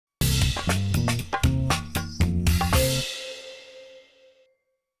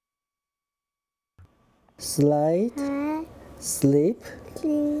slide, sleep,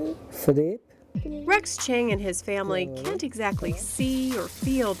 flip. Rex Chang and his family can't exactly see or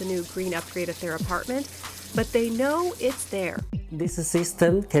feel the new green upgrade at their apartment, but they know it's there. This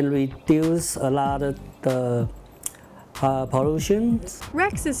system can reduce a lot of the pollution.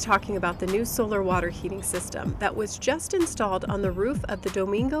 Rex is talking about the new solar water heating system that was just installed on the roof of the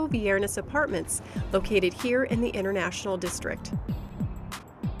Domingo Viernes apartments located here in the International District.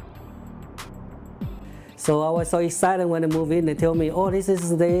 So I was so excited when I moved in. They told me, oh, this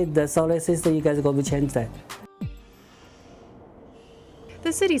is the solar system, you guys are going to change that.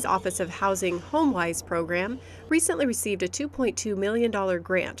 The city's Office of Housing HomeWise program recently received a $2.2 million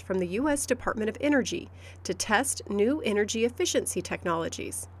grant from the U.S. Department of Energy to test new energy efficiency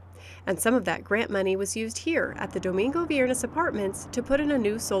technologies. And some of that grant money was used here at the Domingo Viernes apartments to put in a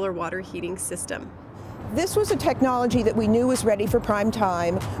new solar water heating system. This was a technology that we knew was ready for prime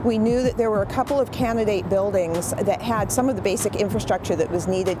time. We knew that there were a couple of candidate buildings that had some of the basic infrastructure that was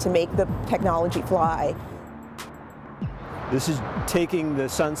needed to make the technology fly. This is taking the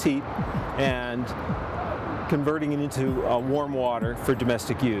sun's heat and converting it into warm water for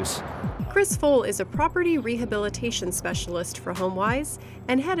domestic use. Chris Foll is a property rehabilitation specialist for HomeWise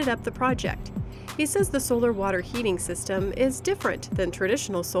and headed up the project. He says the solar water heating system is different than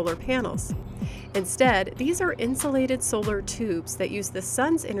traditional solar panels. Instead, these are insulated solar tubes that use the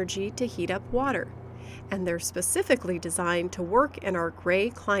sun's energy to heat up water, and they're specifically designed to work in our gray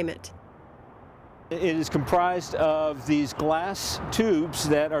climate. It is comprised of these glass tubes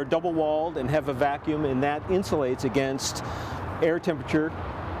that are double-walled and have a vacuum, and that insulates against air temperature,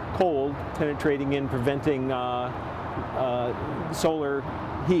 cold penetrating in, preventing solar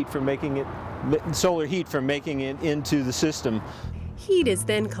heat from making it into the system. Heat is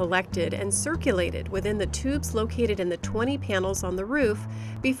then collected and circulated within the tubes located in the 20 panels on the roof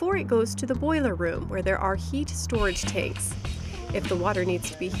before it goes to the boiler room, where there are heat storage tanks. If the water needs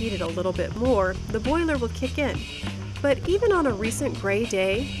to be heated a little bit more, the boiler will kick in. But even on a recent gray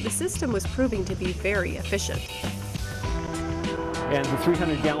day, the system was proving to be very efficient. And the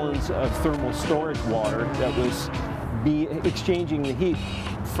 300 gallons of thermal storage water that was exchanging the heat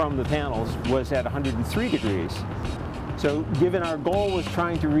from the panels was at 103 degrees. So given our goal was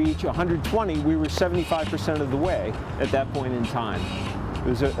trying to reach 120, we were 75% of the way at that point in time. It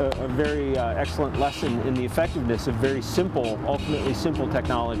was a very excellent lesson in the effectiveness of very simple, ultimately simple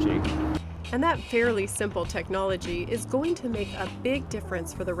technology. And that fairly simple technology is going to make a big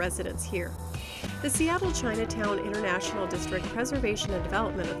difference for the residents here. The Seattle Chinatown International District Preservation and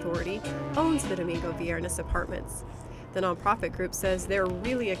Development Authority owns the Domingo Viernes apartments. The nonprofit group says they're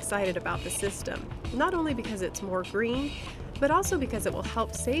really excited about the system, not only because it's more green, but also because it will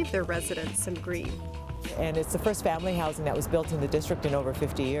help save their residents some green. And it's the first family housing that was built in the district in over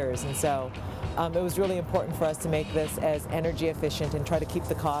 50 years, and so it was really important for us to make this as energy efficient and try to keep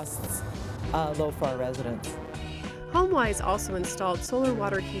the costs low for our residents. HomeWise also installed solar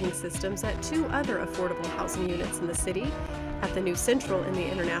water heating systems at 2 other affordable housing units in the city, at the new Central in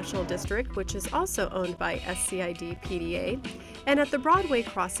the International District, which is also owned by SCID PDA, and at the Broadway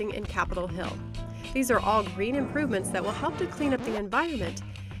crossing in Capitol Hill. These are all green improvements that will help to clean up the environment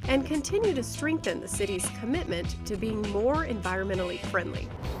and continue to strengthen the city's commitment to being more environmentally friendly.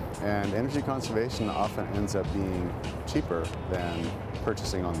 And energy conservation often ends up being cheaper than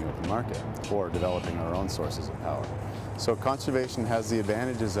purchasing on the open market or developing our own sources of power. So conservation has the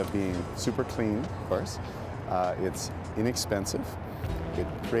advantages of being super clean, of course. It's inexpensive. It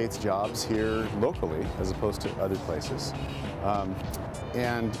creates jobs here locally as opposed to other places.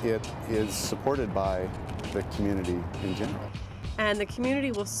 And it is supported by the community in general. And the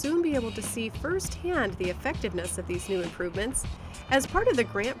community will soon be able to see firsthand the effectiveness of these new improvements. As part of the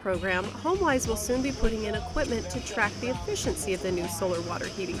grant program, HomeWise will soon be putting in equipment to track the efficiency of the new solar water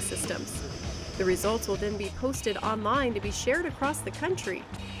heating systems. The results will then be posted online to be shared across the country,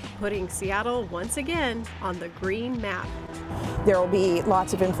 putting Seattle once again on the green map. There will be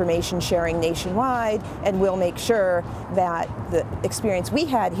lots of information sharing nationwide, and we'll make sure that the experience we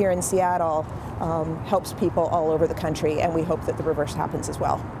had here in Seattle helps people all over the country, and we hope that the reverse happens as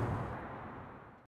well.